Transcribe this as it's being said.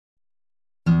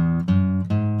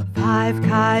5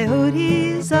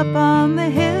 coyotes up on the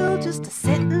hill, just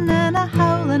a-sittin' and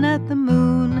a-howlin' at the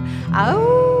moon.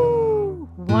 Ow!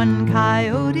 1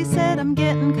 coyote said, I'm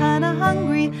gettin' kinda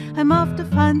hungry, I'm off to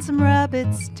find some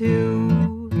rabbits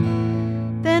too.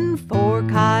 Then 4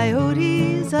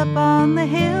 coyotes up on the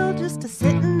hill, just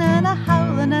a-sittin' and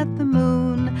a-howlin' at the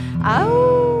moon.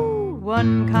 Ow!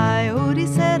 1 coyote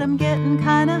said, I'm gettin'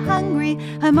 kinda hungry,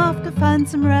 I'm off to find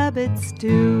some rabbits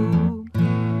too.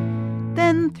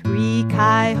 Then 3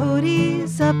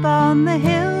 coyotes up on the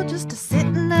hill, just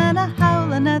a-sittin' and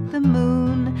a-howlin' at the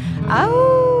moon.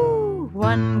 Ow!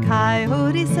 1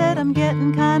 coyote said, I'm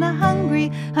gettin' kinda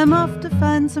hungry, I'm off to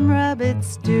find some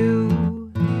rabbits too.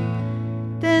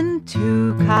 Then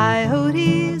 2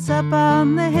 coyotes up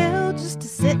on the hill, just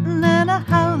a-sittin' and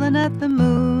a-howlin' at the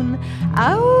moon.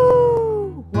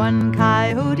 Ow! 1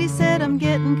 coyote said, I'm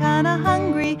gettin' kinda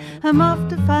hungry, I'm off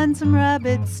to find some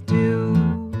rabbits too.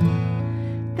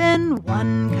 Then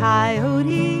 1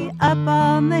 coyote up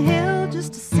on the hill,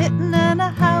 just a-sittin' and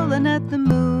a-howlin' at the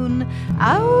moon.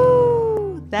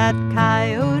 Ow! That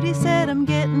coyote said, I'm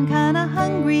gettin' kinda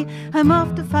hungry, I'm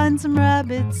off to find some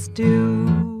rabbits too.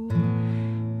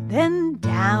 Then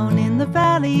down in the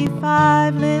valley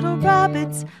 5 little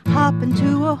rabbits hop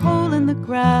into a hole in the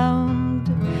ground.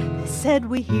 They said,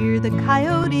 we hear the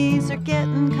coyotes are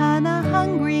gettin' kinda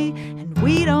hungry, and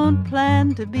we don't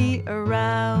plan to be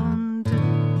around.